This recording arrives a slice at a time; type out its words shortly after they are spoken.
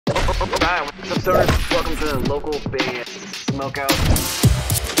Alright, what's up, stoners? Welcome to the local band Smokeout.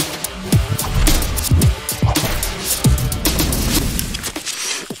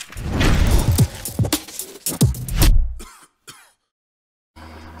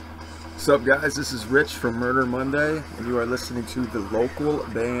 What's up, guys? This is Rich from Murder Monday, and you are listening to the local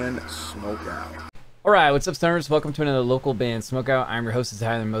band Smokeout. Alright, what's up, stoners? Welcome to another local band Smokeout. I'm your host, is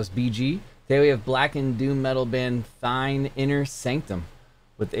higher than most, BG. Today we have black and doom metal band Thine Inner Sanctum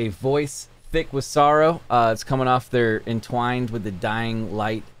with a voice thick with sorrow. It's coming off their Entwined with the Dying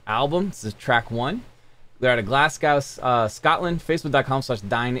Light album. This is track 1. They're out of Glasgow, Scotland.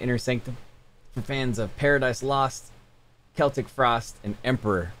 Facebook.com/Thine Inner Sanctum for fans of Paradise Lost, Celtic Frost, and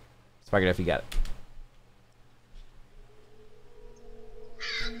Emperor. Spark it if you got it.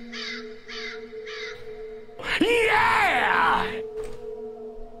 Yeah!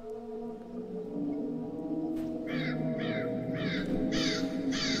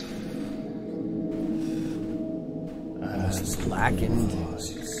 Blackened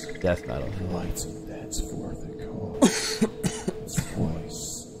death metal. Lights and beds forth a call. Its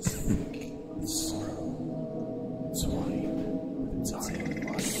voice is thick with sorrow. Its wine with its iron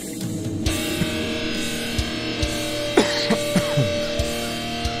light.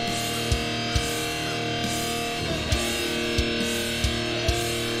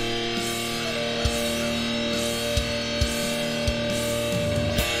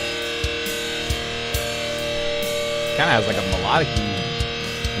 Kind of has like a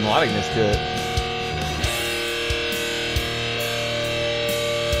melodicness to it.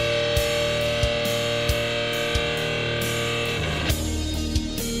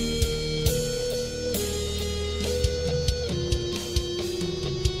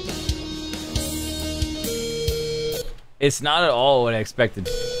 It's not at all what I expected.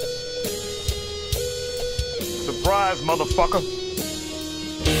 Surprise, motherfucker!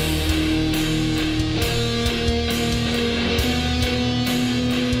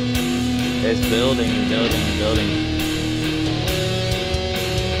 It's building and building and building.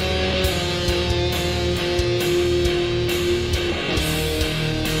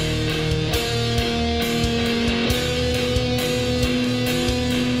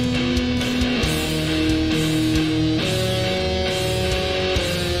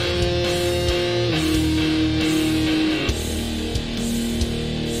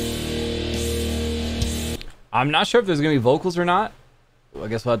 I'm not sure if there's gonna be vocals or not. I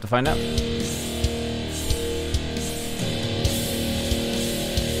guess we'll have to find out.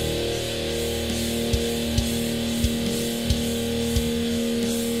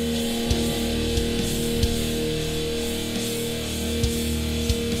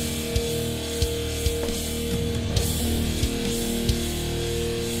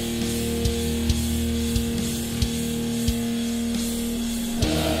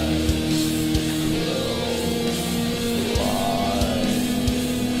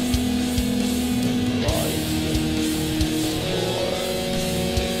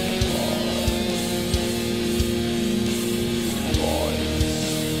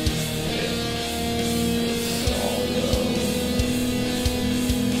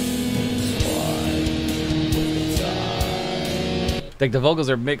 Like the vocals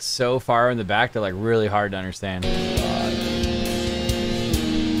are mixed so far in the back, they're like really hard to understand.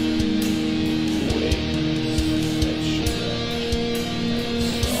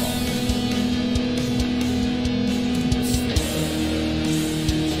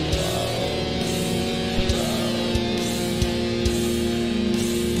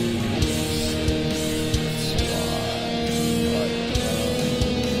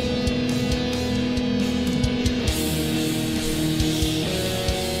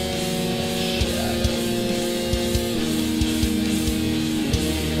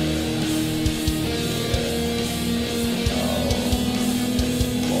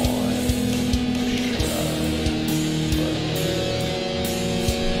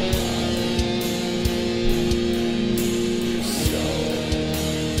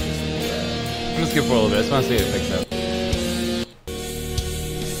 I'm gonna skip for a little bit. I just want to see it picks up.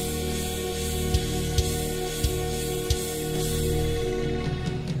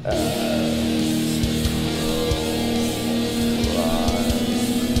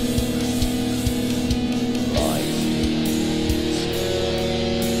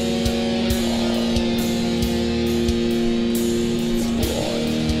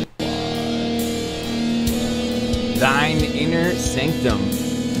 Thine Inner Sanctum.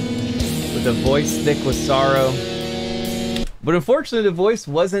 With a voice thick with sorrow. But unfortunately, the voice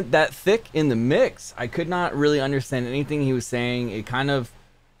wasn't that thick in the mix. I could not really understand anything he was saying. It kind of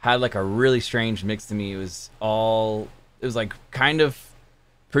had like a really strange mix to me. It was like kind of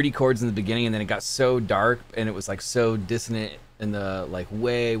pretty chords in the beginning, and then it got so dark and it was like so dissonant in the like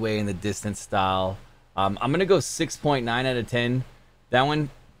way in the distant style. I'm gonna go 6.9 out of 10. That one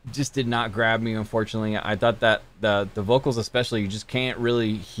just did not grab me, unfortunately. I thought that the vocals especially, you just can't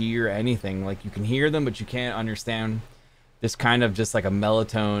really hear anything. Like, you can hear them, but you can't understand this kind of just like a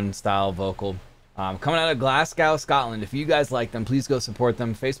melotone style vocal. Coming out of Glasgow, Scotland. If you guys like them, please go support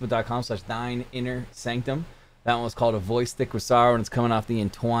them. Facebook.com/ThineInnerSanctum. That one was called A Voice Thick with Sorrow, and it's coming off the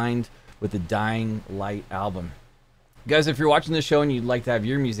Entwined with the Dying Light album. Guys, if you're watching this show and you'd like to have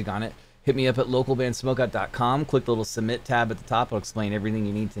your music on it, hit me up at localbandsmokeout.com. Click the little submit tab at the top. It'll explain everything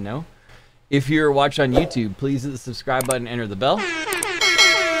you need to know. If you're watching on YouTube, please hit the subscribe button, enter the bell,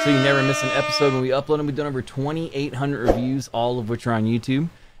 so you never miss an episode when we upload them. We've done over 2,800 reviews, all of which are on YouTube.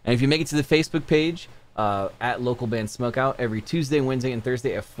 And if you make it to the Facebook page, at Local Band Smokeout, every Tuesday, Wednesday, and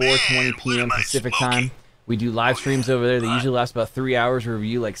Thursday at 4:20 p.m. Pacific time, we do live streams over there. They usually last about 3 hours. We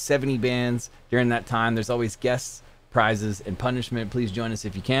review like 70 bands during that time. There's always guests, prizes, and punishment. Please join us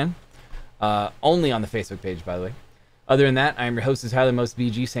if you can. Only on the Facebook page, by the way. Other than that, I'm your host, Tyler Most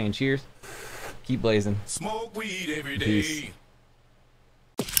BG, saying cheers. Keep blazing. Smoke weed every day. Peace.